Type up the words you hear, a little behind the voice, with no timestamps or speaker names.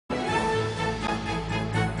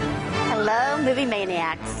Hello, movie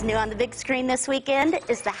maniacs. New on the big screen this weekend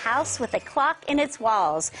is The House with a Clock in Its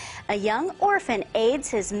Walls. A young orphan aids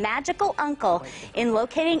his magical uncle in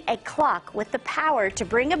locating a clock with the power to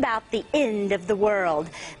bring about the end of the world.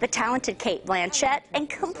 The talented Cate Blanchett and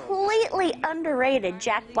completely underrated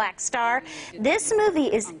Jack Black star. This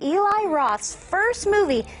movie is Eli Roth's first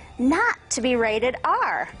movie not to be rated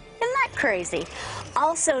R. Isn't that crazy?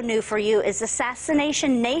 Also new for you is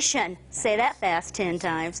Assassination Nation. Say that fast 10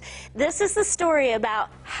 times. This is the story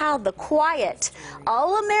about how the quiet,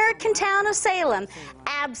 all-American town of Salem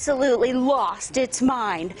absolutely lost its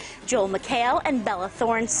mind. Joel McHale and Bella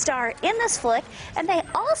Thorne star in this flick, and they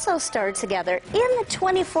also starred together in the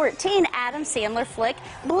 2014 Adam Sandler flick,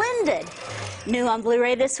 Blended. New on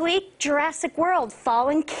Blu-ray this week, Jurassic World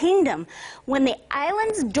Fallen Kingdom. When the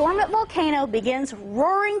island's dormant volcano begins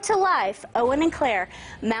roaring to life, Owen and Claire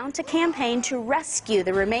mount a campaign to rescue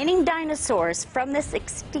the remaining dinosaurs from this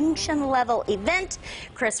extinction-level event.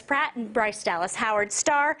 Chris Pratt and Bryce Dallas Howard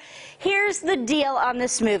star. Here's the deal on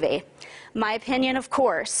this movie. My opinion, of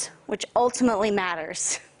course, which ultimately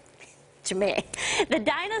matters to me. The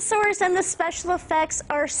dinosaurs and the special effects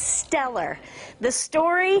are stellar. The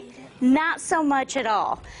story, not so much at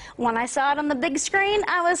all. When I saw it on the big screen,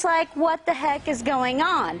 I was like, what the heck is going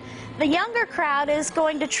on? The younger crowd is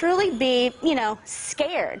going to truly be,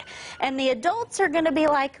 scared. And the adults are going to be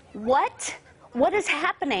like, what? What is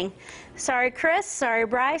happening? Sorry, Chris. Sorry,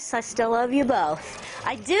 Bryce. I still love you both.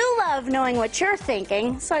 I do love knowing what you're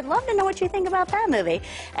thinking, so I'd love to know what you think about that movie.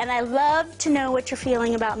 And I love to know what you're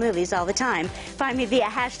feeling about movies all the time. Find me via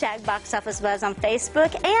 #BoxOfficeBuzz on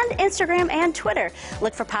Facebook and Instagram and Twitter.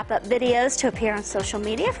 Look for pop-up videos to appear on social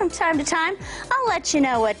media from time to time. I'll let you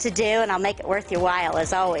know what to do, and I'll make it worth your while,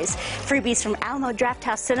 as always. Freebies from Alamo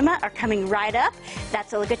Drafthouse Cinema are coming right up.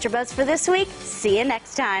 That's a look at your buzz for this week. See you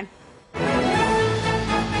next time.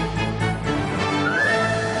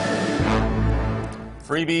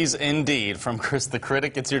 Freebies indeed. From Chris the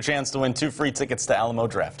Critic, it's your chance to win 2 free tickets to Alamo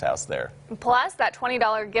Drafthouse there. Plus, that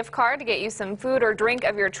 $20 gift card to get you some food or drink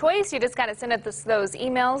of your choice. You just got to send us those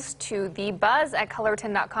emails to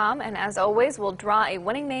thebuzz@colorton.com. And as always, we'll draw a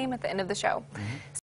winning name at the end of the show.